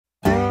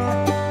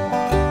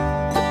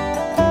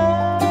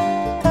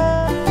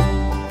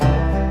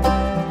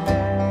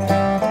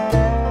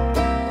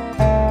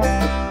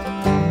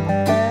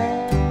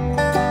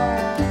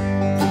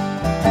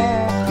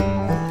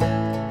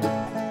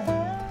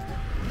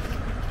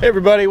Hey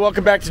everybody,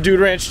 welcome back to Dude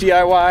Ranch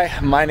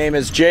DIY. My name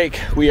is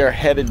Jake. We are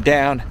headed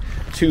down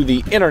to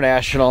the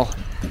International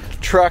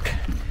truck.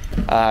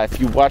 If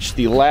you watched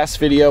the last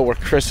video where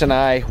Chris and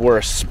I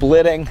were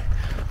splitting,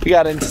 we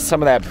got into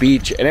some of that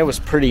Beech and it was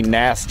pretty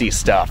nasty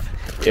stuff.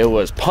 It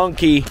was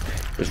punky,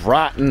 it was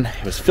rotten,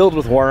 it was filled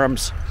with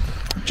worms.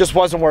 Just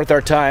wasn't worth our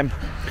time.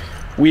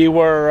 We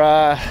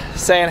were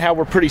saying how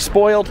we're pretty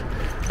spoiled,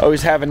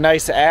 always having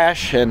nice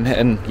ash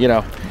and you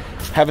know,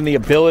 having the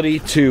ability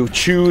to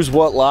choose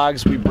what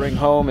logs we bring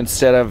home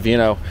instead of, you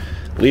know,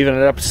 leaving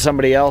it up to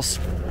somebody else.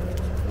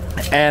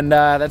 And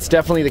that's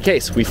definitely the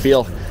case. We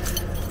feel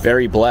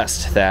very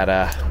blessed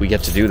that we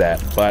get to do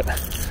that. But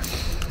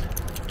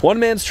one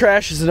man's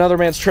trash is another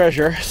man's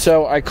treasure.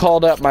 So I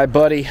called up my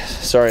buddy.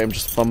 Sorry, I'm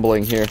just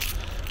fumbling here,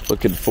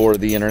 looking for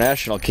the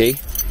International key.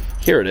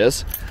 Here it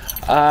is.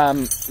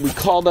 I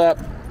called up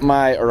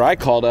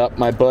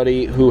my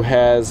buddy who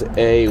has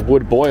a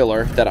wood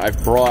boiler that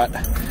I've brought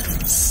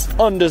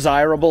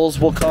undesirables,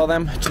 we'll call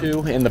them,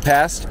 to in the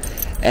past,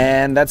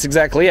 and that's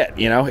exactly it.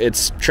 You know,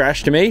 it's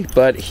trash to me,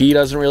 but he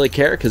doesn't really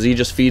care because he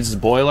just feeds the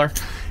boiler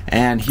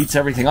and heats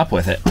everything up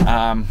with it.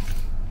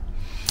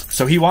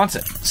 So he wants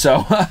it.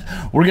 So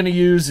we're gonna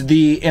use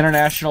the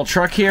International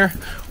truck here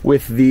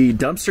with the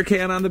dumpster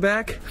can on the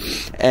back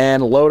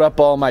and load up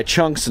all my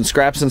chunks and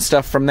scraps and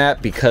stuff from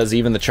that, because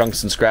even the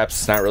chunks and scraps,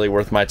 it's not really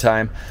worth my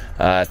time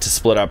to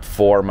split up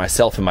for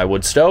myself and my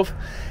wood stove.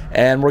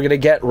 And we're gonna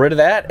get rid of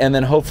that, and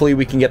then hopefully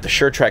we can get the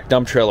SureTrack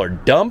dump trailer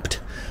dumped,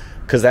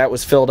 because that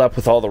was filled up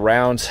with all the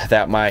rounds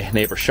that my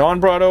neighbor Sean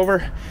brought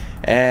over,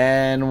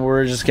 and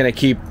we're just gonna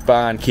keep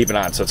on keeping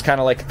on. So it's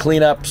kind of like a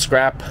cleanup,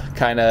 scrap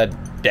kind of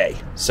day.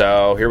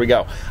 So here we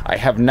go. I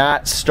have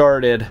not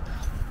started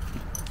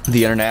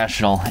the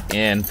International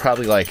in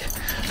probably like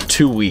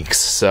 2 weeks,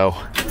 so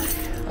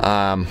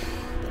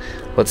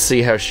let's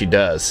see how she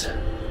does.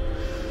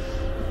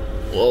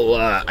 Well,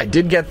 I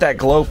did get that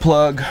glow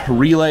plug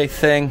relay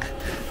thing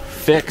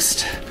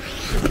fixed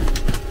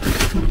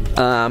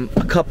a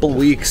couple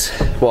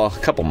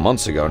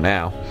months ago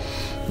now.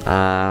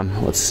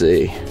 Let's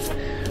see.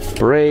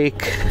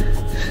 Brake.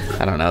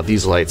 I don't know,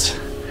 these lights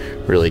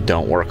really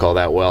don't work all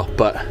that well,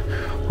 but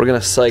we're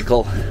gonna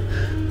cycle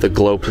the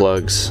glow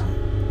plugs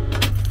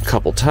a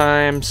couple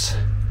times.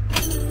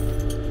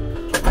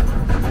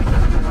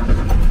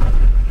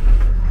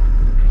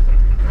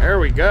 There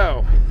we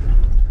go.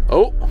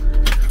 Oh,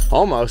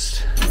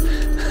 almost.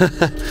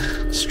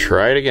 Let's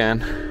try it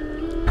again.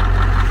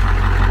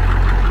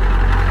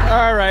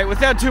 All right,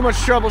 without too much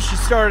trouble, she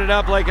started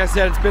up. Like I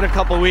said, it's been a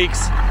couple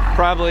weeks.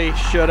 Probably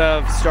should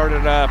have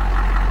started up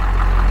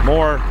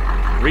more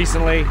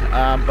recently,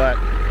 but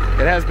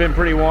it has been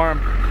pretty warm.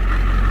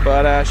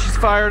 But she's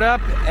fired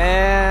up,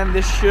 and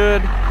this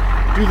should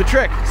do the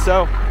trick.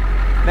 So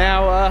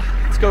now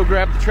let's go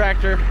grab the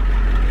tractor,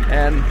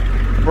 and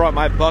brought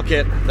my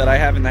bucket that I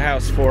have in the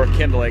house for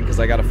kindling because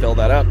I got to fill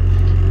that up.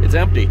 It's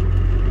empty.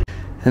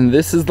 And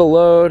this is the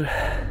load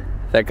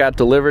that got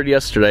delivered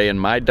yesterday in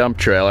my dump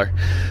trailer.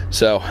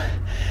 So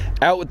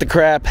out with the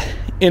crap,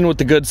 in with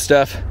the good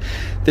stuff.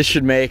 This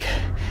should make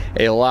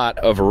a lot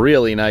of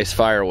really nice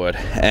firewood,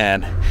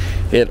 and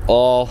it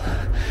all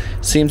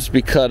seems to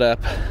be cut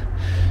up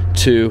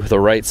to the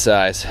right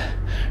size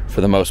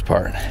for the most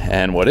part.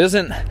 And what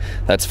isn't,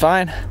 that's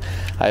fine.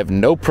 I have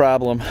no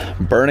problem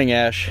burning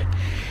ash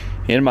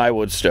in my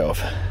wood stove.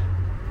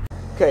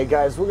 Okay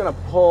guys, we're gonna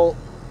pull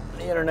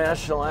the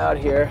International out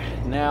here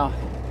now.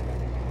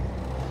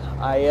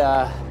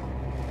 I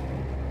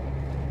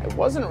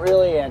wasn't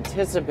really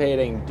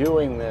anticipating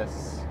doing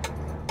this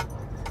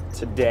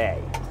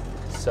today.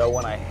 So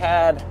when I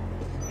had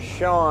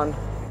Sean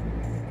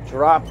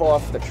drop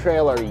off the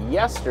trailer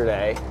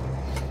yesterday,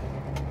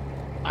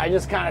 I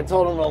just kind of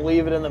told him to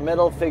leave it in the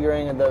middle,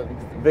 figuring the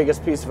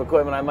biggest piece of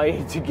equipment I might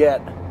need to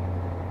get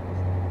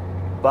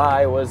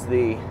by was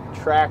the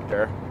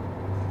tractor,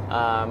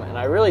 and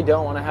I really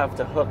don't want to have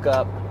to hook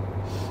up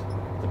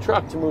the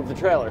truck to move the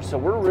trailer. So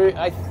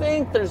I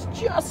think there's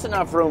just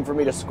enough room for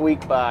me to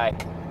squeak by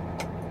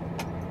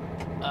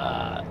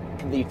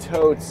the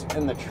totes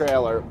in the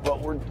trailer,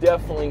 but we're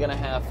definitely gonna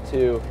have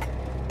to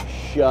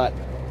shut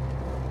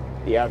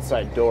the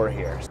outside door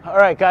here. All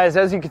right guys,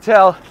 as you can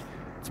tell,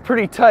 it's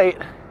pretty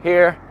tight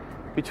here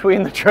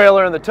between the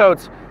trailer and the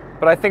totes,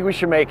 but I think we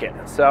should make it.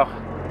 So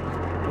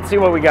let's see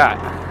what we got.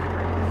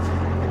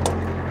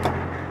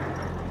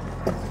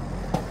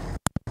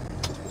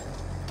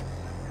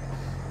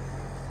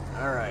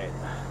 All right,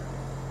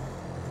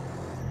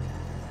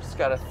 just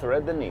gotta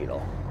thread the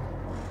needle.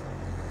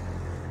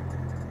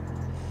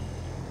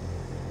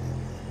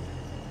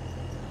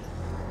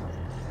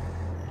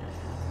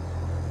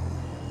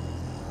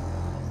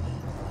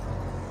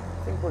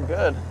 I think we're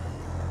good.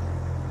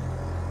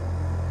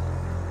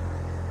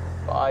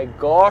 By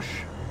gosh,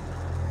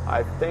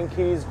 I think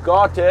he's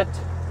got it.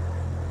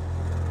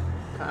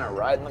 Kind of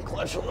riding the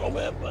clutch a little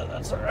bit, but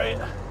that's all right.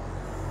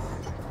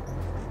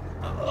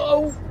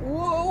 Oh,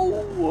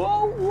 whoa,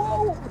 whoa,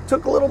 whoa.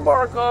 Took a little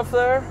bark off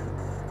there.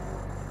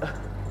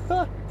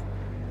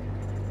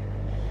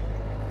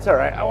 It's all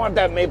right. I want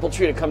that maple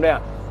tree to come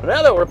down. But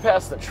now that we're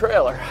past the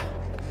trailer,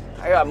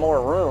 I got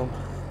more room.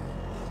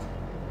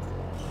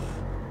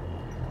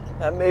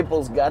 That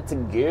maple's got to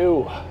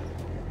go.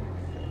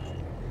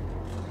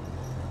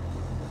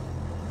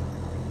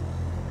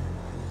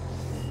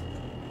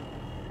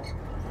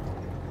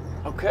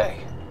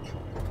 Okay.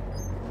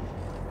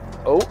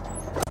 Oh.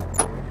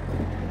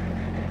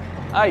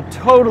 I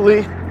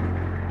totally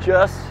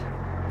just...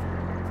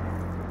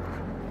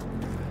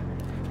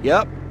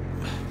 Yep.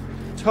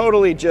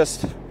 Totally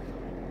just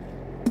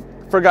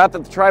forgot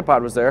that the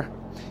tripod was there.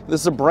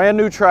 This is a brand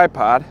new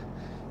tripod,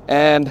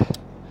 and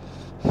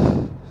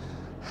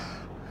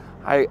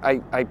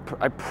I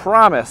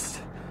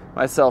promised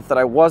myself that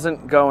I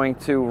wasn't going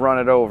to run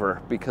it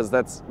over, because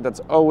that's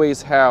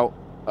always how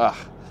I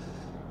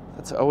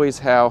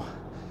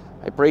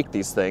break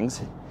these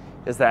things,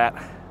 is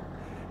that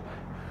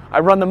I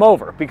run them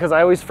over because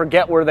I always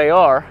forget where they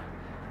are.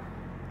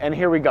 And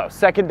here we go,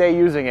 second day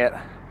using it,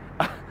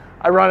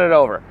 I run it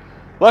over.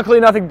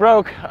 Luckily nothing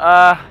broke.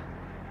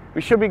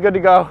 We should be good to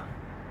go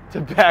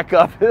to back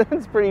up.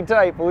 It's pretty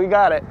tight, but we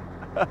got it.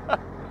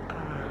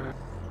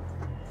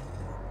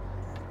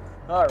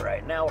 All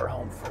right, now we're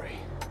home free.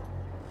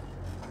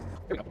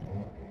 Here we go.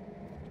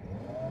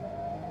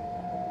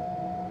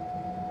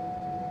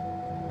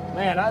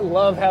 Man, I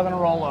love having a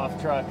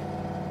roll-off truck.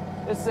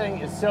 This thing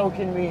is so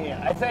convenient.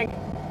 I think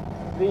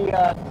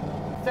the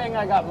thing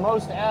I got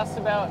most asked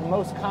about and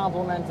most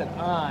complimented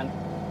on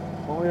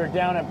when we were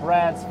down at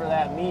Brad's for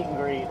that meet and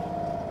greet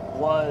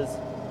was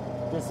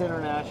this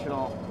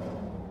International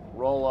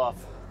roll-off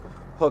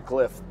hook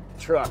lift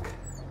truck.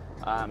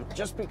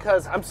 Just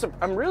because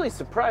I'm really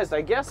surprised,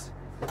 I guess.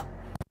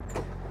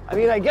 I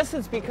mean, I guess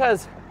it's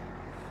because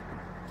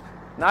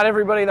not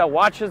everybody that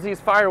watches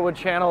these Firewood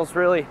channels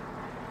really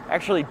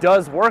actually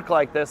does work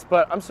like this,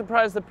 but I'm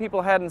surprised that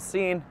people hadn't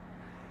seen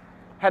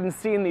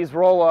these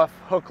roll-off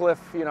hook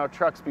lift, you know,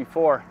 trucks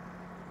before.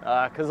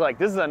 Because like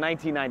this is a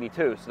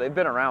 1992, so they've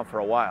been around for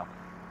a while.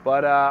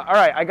 But all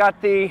right, I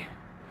got the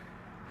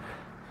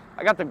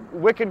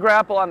Wicked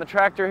Grapple on the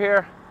tractor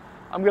here.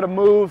 I'm gonna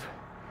move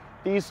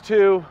these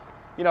two,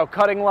 you know,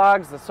 cutting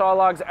logs, the saw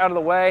logs out of the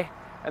way,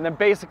 and then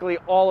basically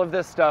all of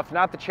this stuff,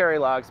 not the cherry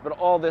logs, but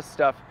all this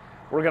stuff,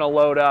 we're gonna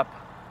load up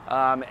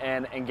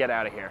and get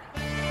out of here.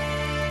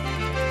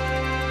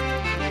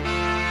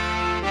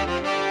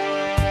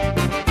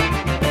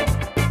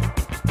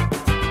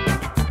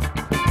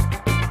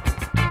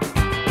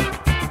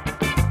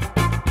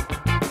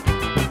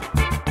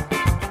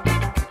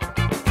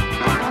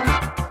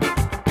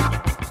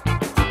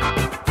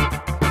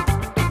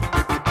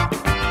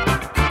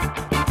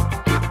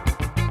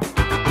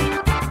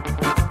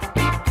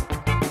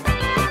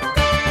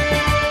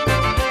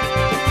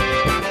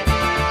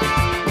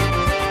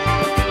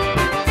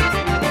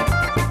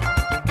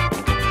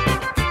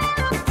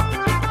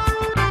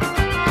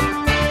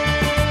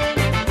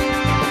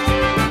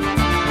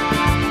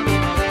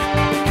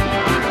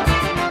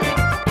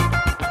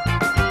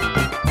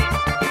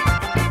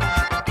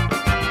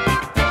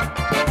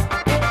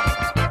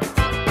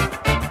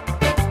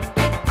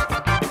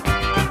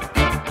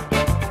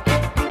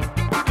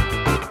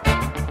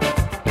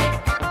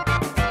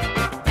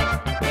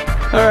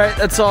 All right,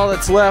 that's all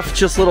that's left,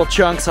 just little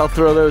chunks. I'll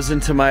throw those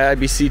into my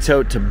IBC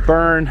tote to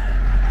burn.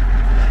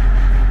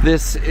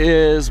 This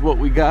is what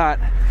we got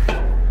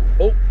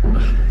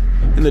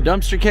in the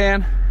dumpster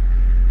can.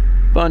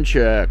 Bunch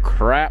of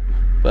crap,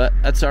 but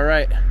that's all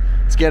right.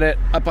 Let's get it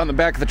up on the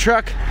back of the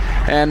truck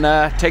and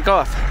take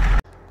off.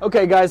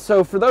 Okay guys,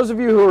 so for those of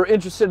you who are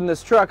interested in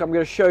this truck, I'm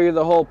gonna show you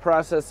the whole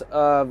process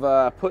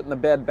of putting the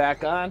bed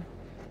back on.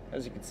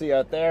 As you can see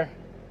out there,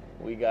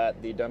 we got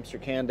the dumpster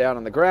can down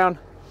on the ground.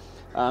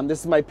 This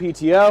is my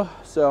PTO,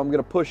 so I'm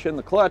gonna push in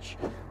the clutch.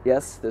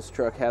 Yes, this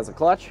truck has a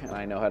clutch and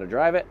I know how to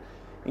drive it.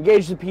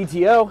 Engage the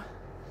PTO,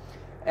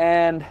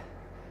 and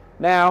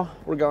now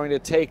we're going to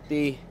take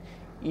the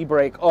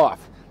e-brake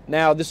off.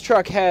 Now this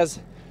truck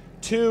has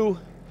two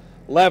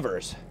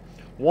levers.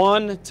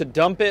 One to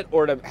dump it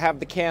or to have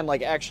the can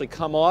like actually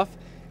come off,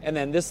 and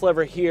then this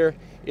lever here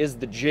is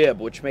the jib,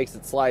 which makes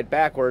it slide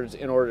backwards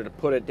in order to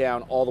put it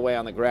down all the way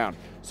on the ground.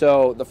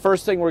 So the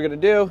first thing we're gonna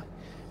do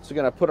is we're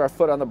gonna put our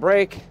foot on the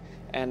brake,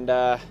 and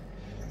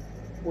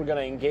we're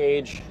gonna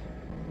engage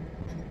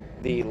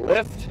the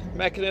lift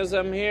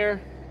mechanism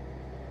here.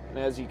 And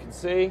as you can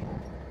see,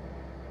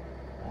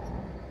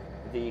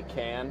 the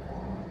can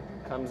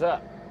comes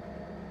up.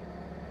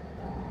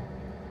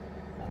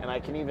 And I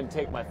can even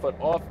take my foot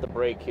off the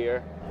brake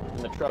here, and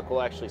the truck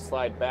will actually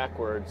slide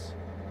backwards,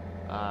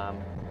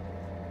 and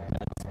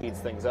it speeds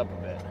things up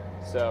a bit.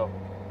 So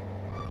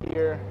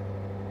here,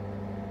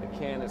 the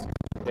can is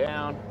coming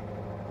down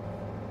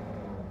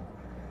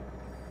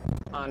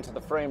onto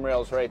the frame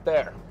rails right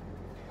there.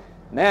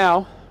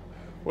 Now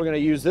we're going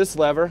to use this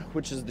lever,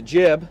 which is the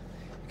jib.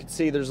 You can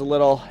see there's a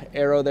little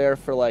arrow there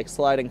for like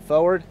sliding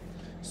forward.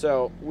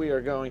 So we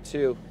are going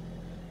to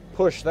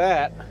push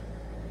that,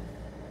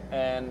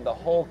 and the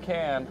whole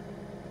can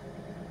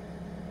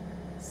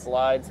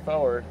slides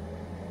forward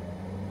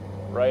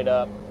right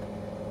up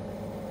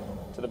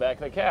to the back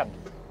of the cab.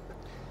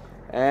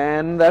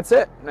 And that's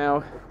it.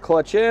 Now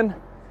clutch in,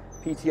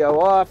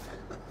 PTO off,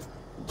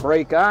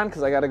 brake on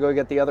because I got to go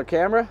get the other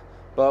camera,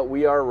 but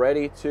we are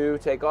ready to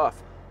take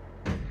off.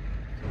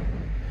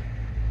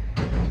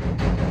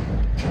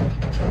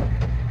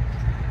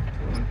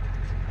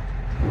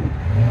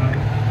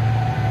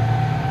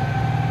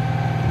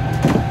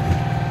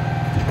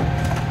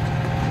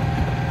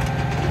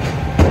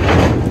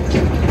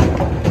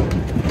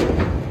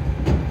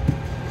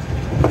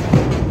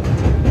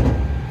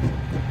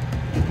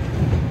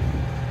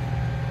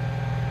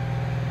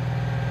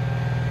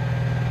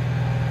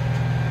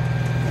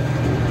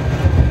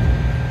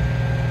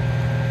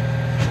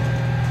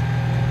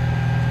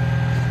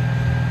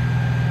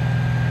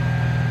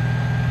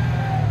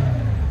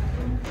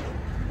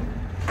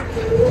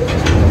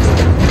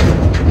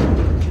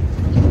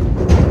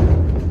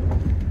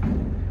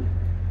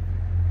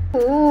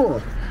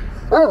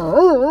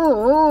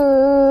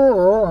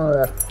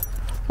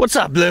 What's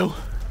up, Blue?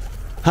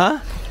 Huh?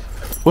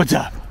 What's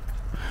up?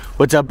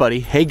 What's up, buddy?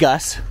 Hey,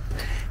 Gus.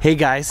 Hey,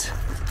 guys.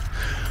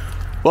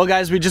 Well,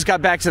 guys, we just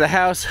got back to the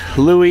house.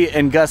 Louie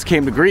and Gus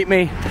came to greet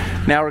me.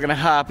 Now we're gonna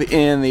hop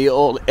in the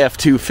old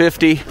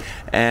F-250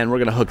 and we're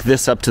gonna hook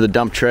this up to the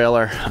dump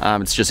trailer.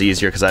 It's just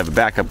easier because I have a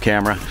backup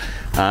camera.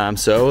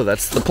 So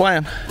that's the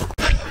plan.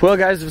 Well,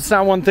 guys, if it's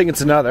not one thing,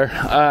 it's another.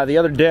 The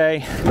other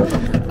day,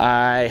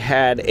 I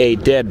had a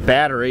dead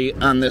battery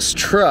on this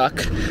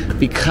truck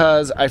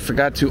because I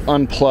forgot to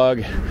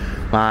unplug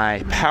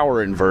my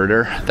power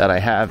inverter that I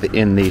have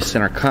in the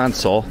center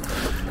console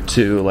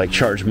to like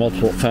charge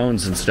multiple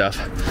phones and stuff.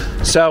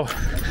 So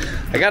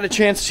I got a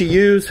chance to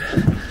use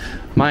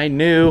my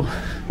new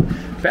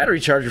battery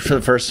charger for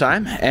the first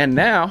time, and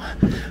now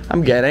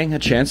I'm getting a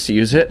chance to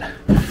use it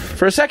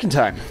for a second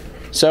time.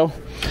 So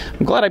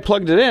I'm glad I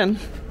plugged it in,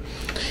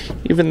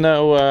 even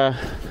though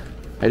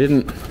I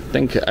didn't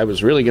think I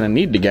was really gonna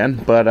need it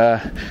again. But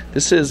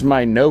this is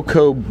my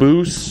NOCO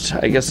Boost.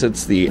 I guess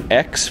it's the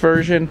X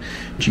version,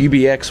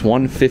 GBX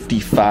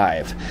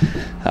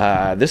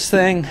 155. This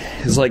thing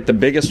is like the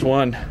biggest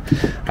one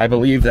I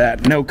believe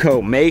that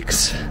NOCO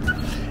makes,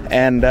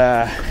 and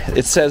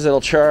it says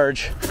it'll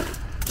charge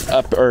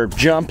up or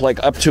jump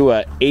like up to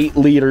a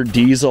 8-liter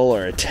diesel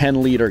or a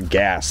 10-liter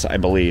gas, I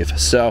believe.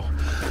 So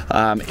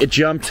it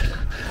jumped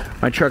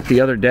my truck the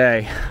other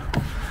day,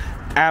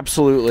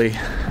 absolutely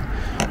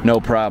no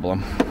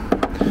problem.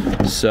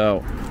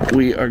 So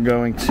we are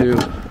going to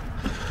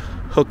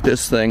hook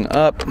this thing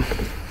up,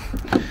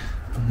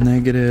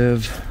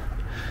 negative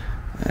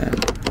and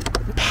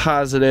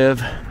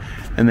positive,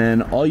 and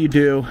then all you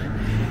do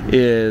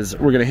is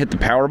we're gonna hit the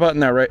power button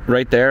there,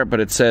 right there, but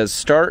it says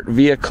start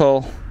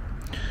vehicle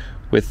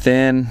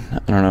within,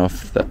 I don't know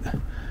if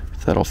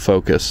that'll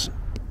focus.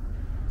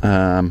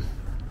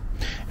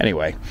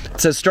 Anyway,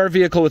 it says start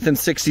vehicle within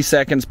 60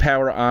 seconds,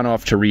 power on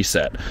off to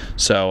reset.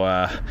 So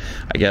I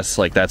guess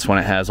like that's when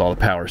it has all the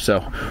power. So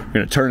we're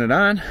gonna turn it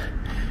on.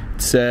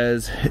 It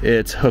says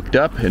it's hooked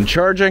up and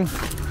charging,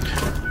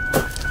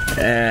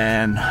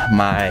 and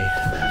my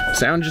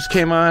sound just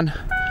came on.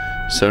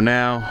 So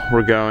now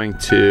we're going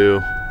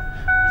to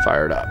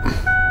fire it up.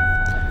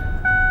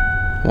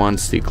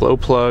 Once the glow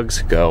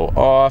plugs go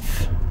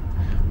off,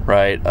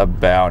 right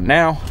about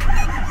now,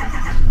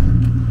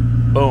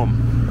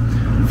 boom.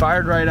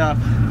 Fired right up,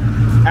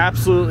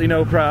 absolutely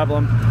no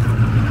problem.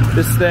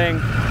 This thing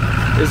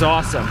is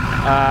awesome.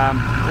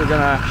 We're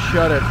gonna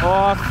shut it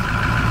off.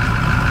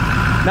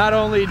 Not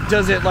only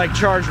does it like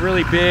charge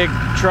really big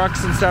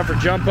trucks and stuff or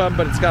jump them,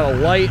 but it's got a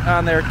light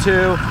on there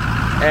too,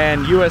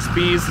 and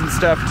USBs and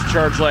stuff to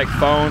charge like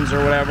phones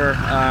or whatever.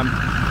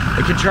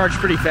 It can charge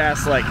pretty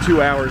fast, like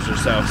 2 hours or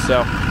so.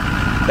 So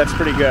that's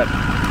pretty good.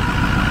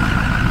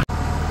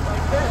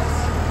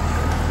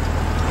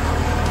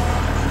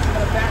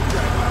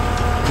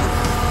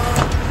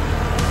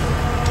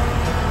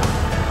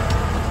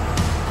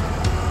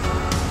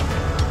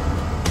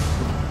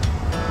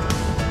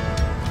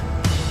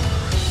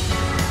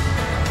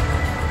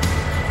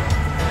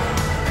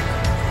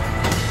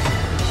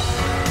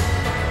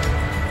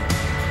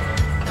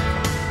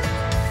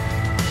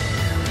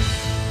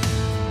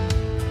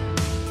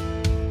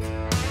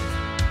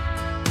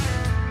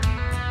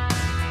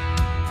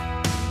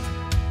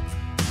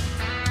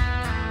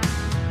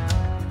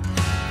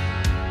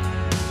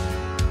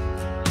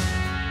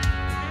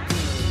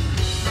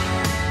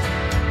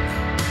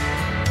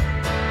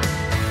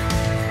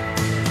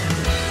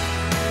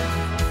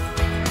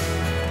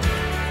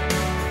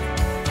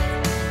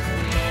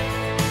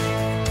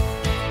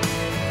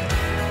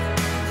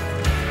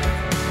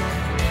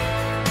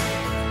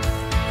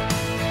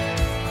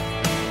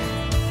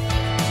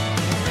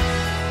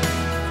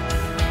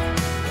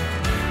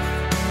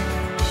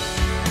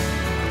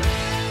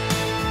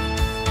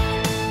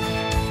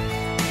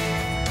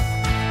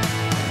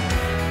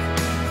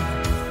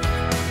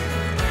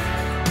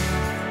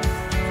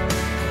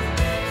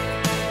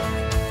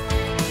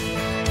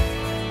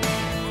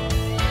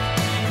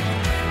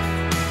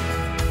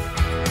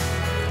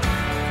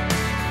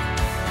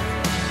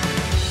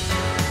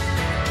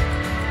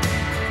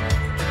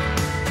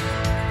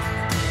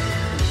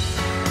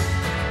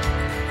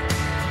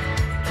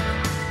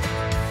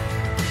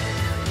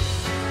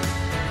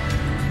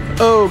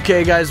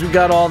 Okay guys, we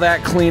got all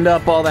that cleaned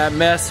up, all that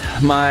mess.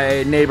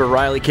 My neighbor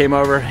Riley came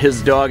over.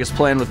 His dog is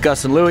playing with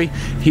Gus and Louie.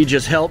 He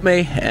just helped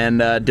me and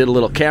did a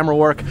little camera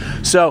work.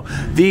 So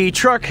the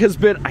truck has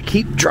been, I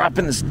keep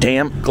dropping this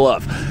damn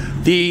glove.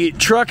 The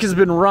truck has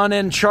been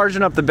running,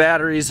 charging up the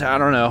batteries. I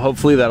don't know,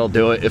 hopefully that'll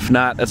do it. If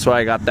not, that's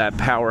why I got that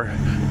power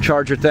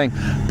charger thing.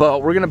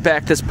 But we're gonna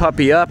back this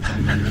puppy up,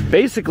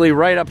 basically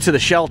right up to the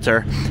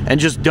shelter and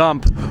just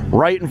dump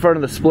right in front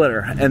of the splitter.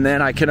 And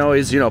then I can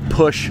always, you know,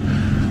 push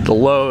the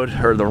load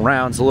or the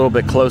rounds a little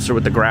bit closer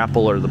with the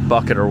grapple or the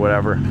bucket or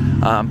whatever.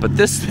 But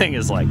this thing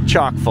is like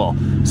chock full.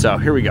 So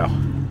here we go.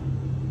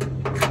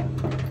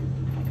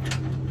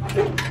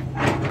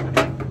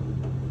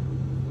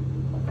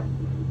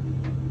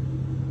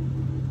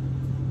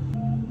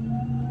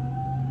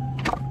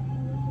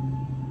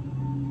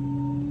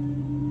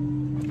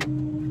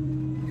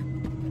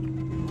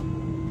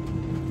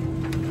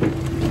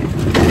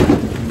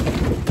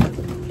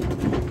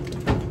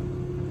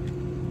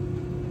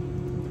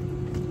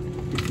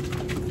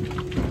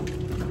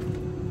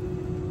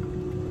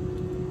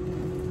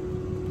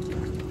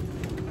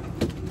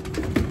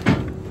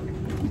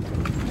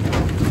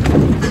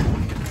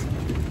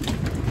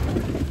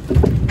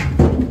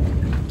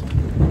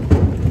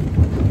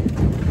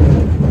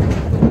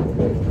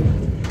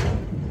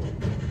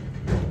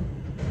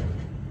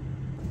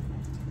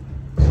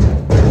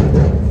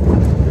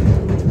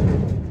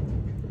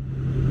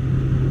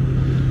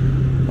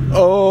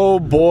 Oh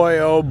boy,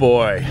 oh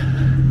boy.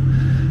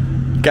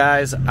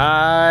 Guys,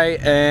 I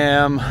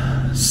am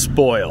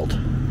spoiled.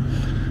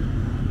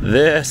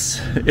 This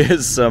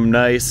is some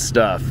nice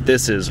stuff.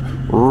 This is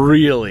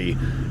really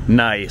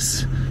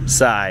nice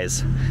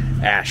size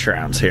ash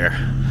rounds here.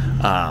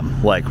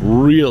 Like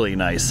really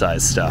nice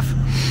size stuff.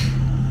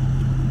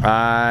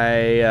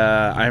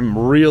 I'm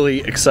really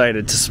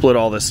excited to split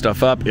all this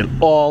stuff up. It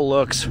all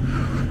looks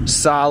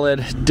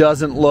solid,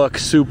 doesn't look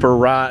super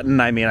rotten.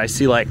 I mean, I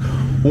see like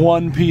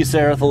one piece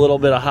there with a little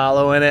bit of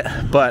hollow in it,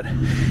 but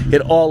it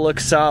all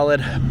looks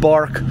solid.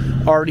 Bark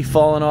already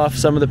falling off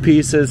some of the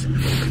pieces.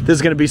 This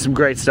is gonna be some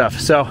great stuff.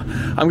 So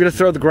I'm gonna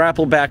throw the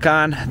grapple back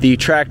on the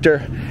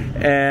tractor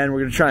and we're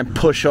gonna try and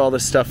push all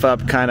this stuff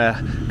up, kind of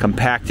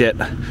compact it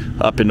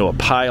up into a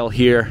pile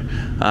here,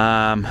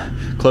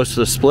 close to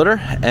the splitter,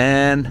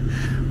 and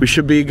we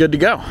should be good to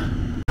go.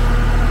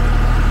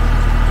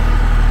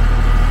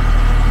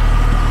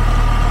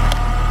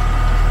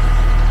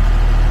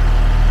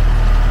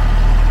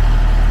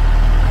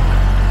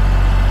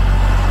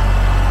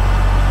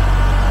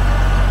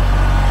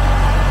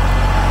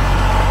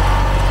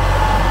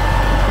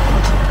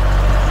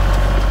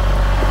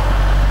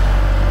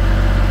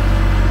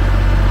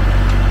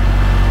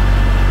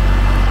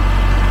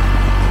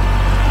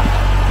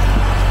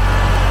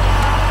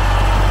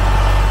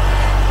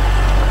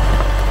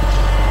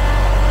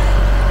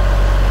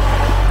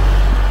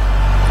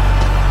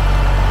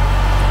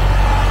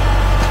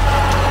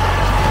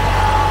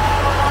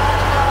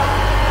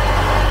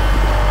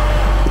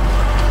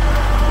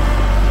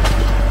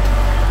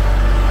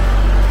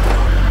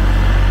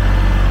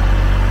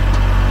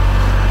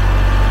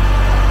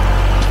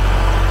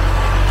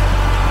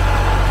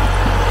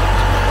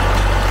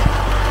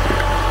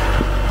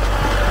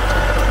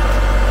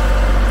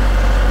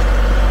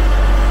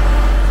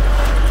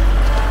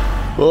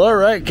 Well, all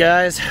right,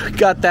 guys, we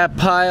got that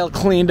pile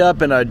cleaned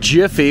up in a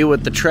jiffy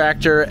with the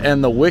tractor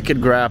and the wicked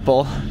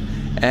grapple,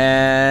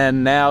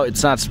 and now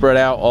it's not spread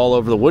out all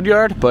over the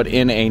woodyard, but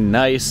in a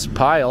nice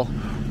pile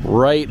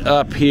right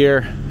up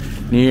here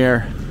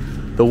near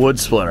the wood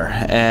splitter,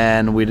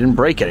 and we didn't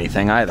break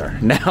anything either.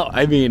 Now,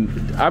 I mean,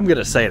 I'm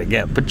gonna say it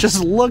again, but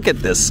just look at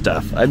this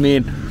stuff. I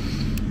mean,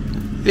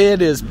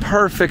 it is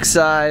perfect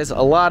size.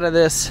 A lot of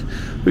this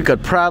we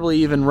could probably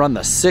even run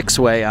the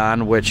 6-way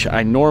on, which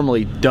I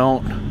normally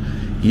don't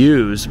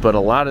use, but a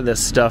lot of this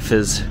stuff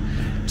is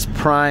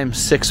prime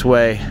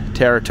 6-way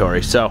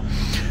territory. So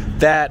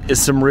that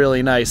is some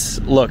really nice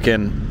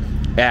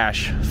looking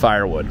ash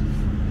firewood.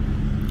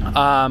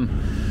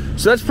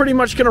 So that's pretty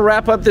much gonna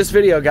wrap up this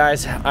video,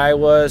 guys. I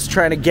was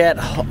trying to get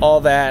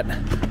all that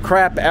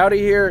crap out of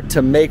here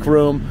to make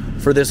room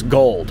for this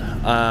gold.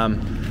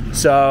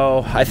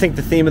 So I think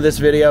the theme of this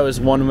video is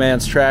one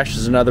man's trash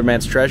is another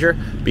man's treasure,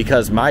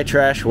 because my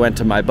trash went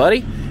to my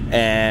buddy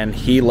and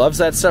he loves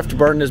that stuff to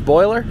burn in his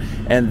boiler,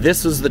 and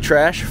this was the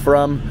trash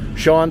from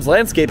Sean's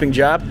landscaping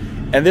job,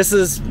 and this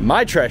is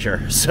my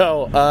treasure.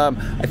 So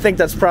I think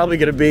that's probably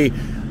gonna be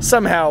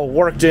somehow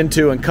worked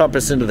into,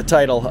 encompassed into the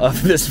title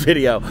of this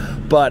video.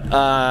 But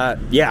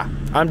yeah,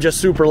 I'm just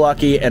super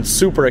lucky and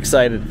super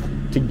excited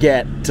to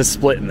get to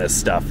splitting this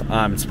stuff.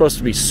 It's supposed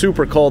to be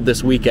super cold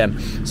this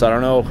weekend, so I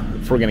don't know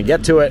if we're gonna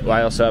get to it.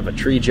 I also have a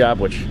tree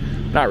job, which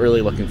I'm not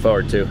really looking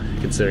forward to,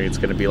 considering it's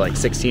gonna be like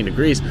 16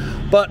 degrees,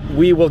 but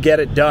we will get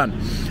it done.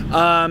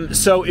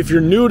 So if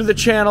you're new to the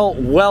channel,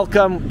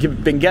 welcome.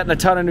 You've been getting a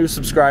ton of new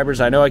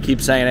subscribers. I know I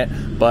keep saying it,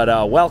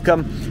 but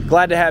welcome.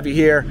 Glad to have you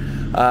here.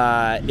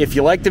 If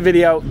you like the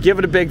video, give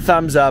it a big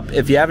thumbs up.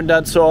 If you haven't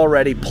done so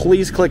already,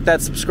 please click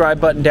that subscribe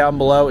button down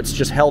below. It's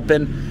just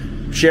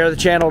helping share the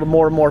channel to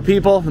more and more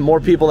people. The more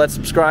people that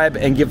subscribe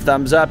and give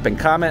thumbs up and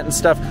comment and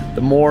stuff,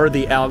 the more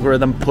the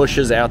algorithm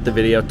pushes out the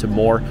video to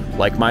more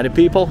like-minded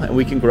people, and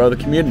we can grow the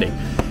community.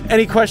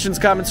 Any questions,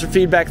 comments, or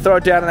feedback, throw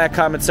it down in that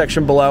comment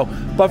section below.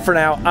 But for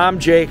now, I'm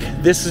Jake.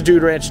 This is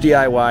Dude Ranch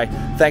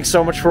DIY. Thanks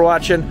so much for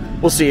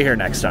watching. We'll see you here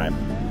next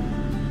time.